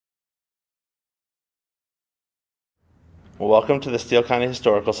Welcome to the Steele County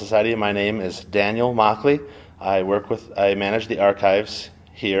Historical Society. My name is Daniel Moeckly. I manage the archives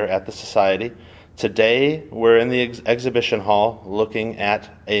here at the Society. Today we're in the exhibition hall looking at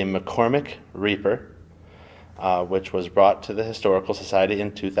a McCormick Reaper, which was brought to the Historical Society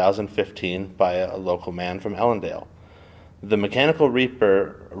in 2015 by a local man from Ellendale. The mechanical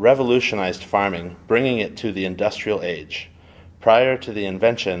reaper revolutionized farming, bringing it to the industrial age. Prior to the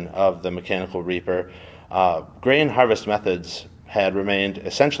invention of the mechanical reaper, grain harvest methods had remained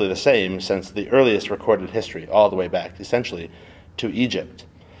essentially the same since the earliest recorded history, all the way back essentially to Egypt.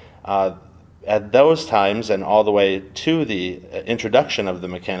 At those times and all the way to the introduction of the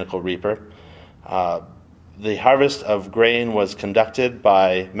mechanical reaper, the harvest of grain was conducted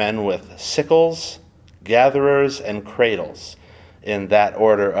by men with sickles, gatherers, and cradles in that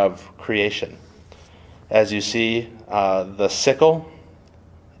order of creation. As you see, the sickle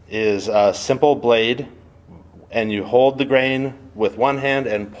is a simple blade, and you hold the grain with one hand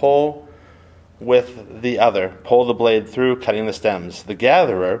and pull with the other. Pull the blade through, cutting the stems. The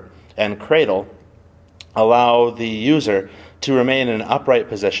gatherer and cradle allow the user to remain in an upright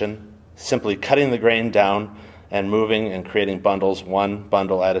position, simply cutting the grain down and moving and creating bundles, one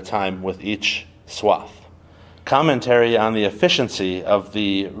bundle at a time with each swath. Commentary on the efficiency of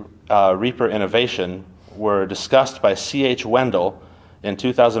the reaper innovation were discussed by C.H. Wendell in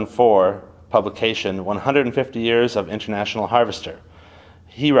 2004 publication, 150 Years of International Harvester.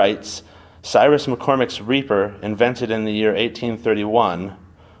 He writes, Cyrus McCormick's reaper, invented in the year 1831,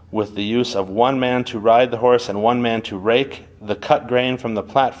 with the use of one man to ride the horse and one man to rake the cut grain from the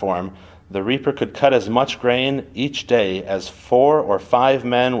platform, the reaper could cut as much grain each day as 4 or 5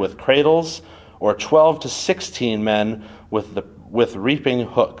 men with cradles, or 12 to 16 men with reaping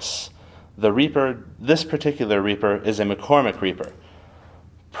hooks. This particular reaper is a McCormick reaper.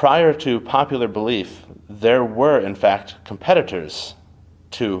 Prior to popular belief, there were in fact competitors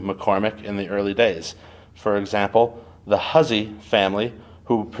to McCormick in the early days. For example, the Hussey family,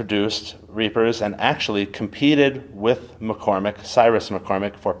 who produced reapers and actually competed with McCormick, Cyrus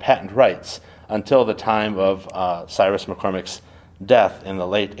McCormick, for patent rights until the time of Cyrus McCormick's death in the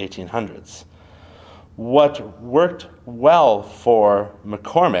late 1800s. What worked well for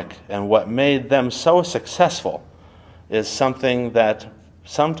McCormick and what made them so successful is something that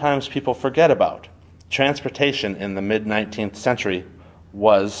sometimes people forget about. Transportation in the mid-19th century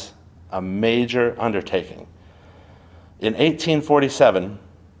was a major undertaking. In 1847,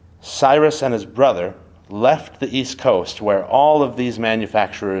 Cyrus and his brother left the East Coast, where all of these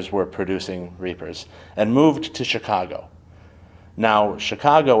manufacturers were producing reapers, and moved to Chicago. Now,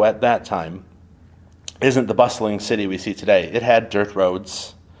 Chicago at that time isn't the bustling city we see today. It had dirt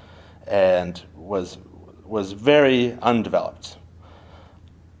roads and was very undeveloped.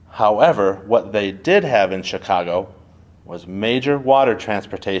 However, what they did have in Chicago was major water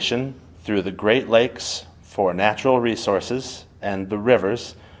transportation through the Great Lakes for natural resources and the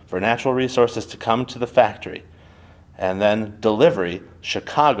rivers for natural resources to come to the factory. And then delivery.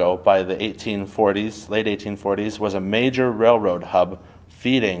 Chicago, by the late 1840s, was a major railroad hub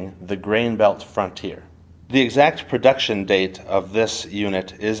feeding the grain belt frontier. The exact production date of this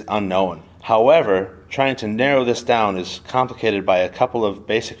unit is unknown. However, trying to narrow this down is complicated by a couple of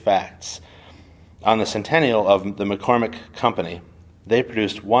basic facts. On the centennial of the McCormick Company, they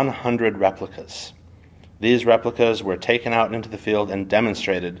produced 100 replicas. These replicas were taken out into the field and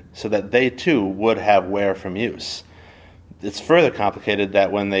demonstrated so that they too would have wear from use. It's further complicated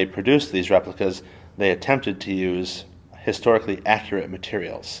that when they produced these replicas, they attempted to use historically accurate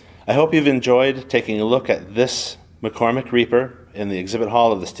materials. I hope you've enjoyed taking a look at this McCormick Reaper in the exhibit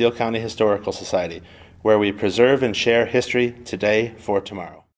hall of the Steele County Historical Society, where we preserve and share history today for tomorrow.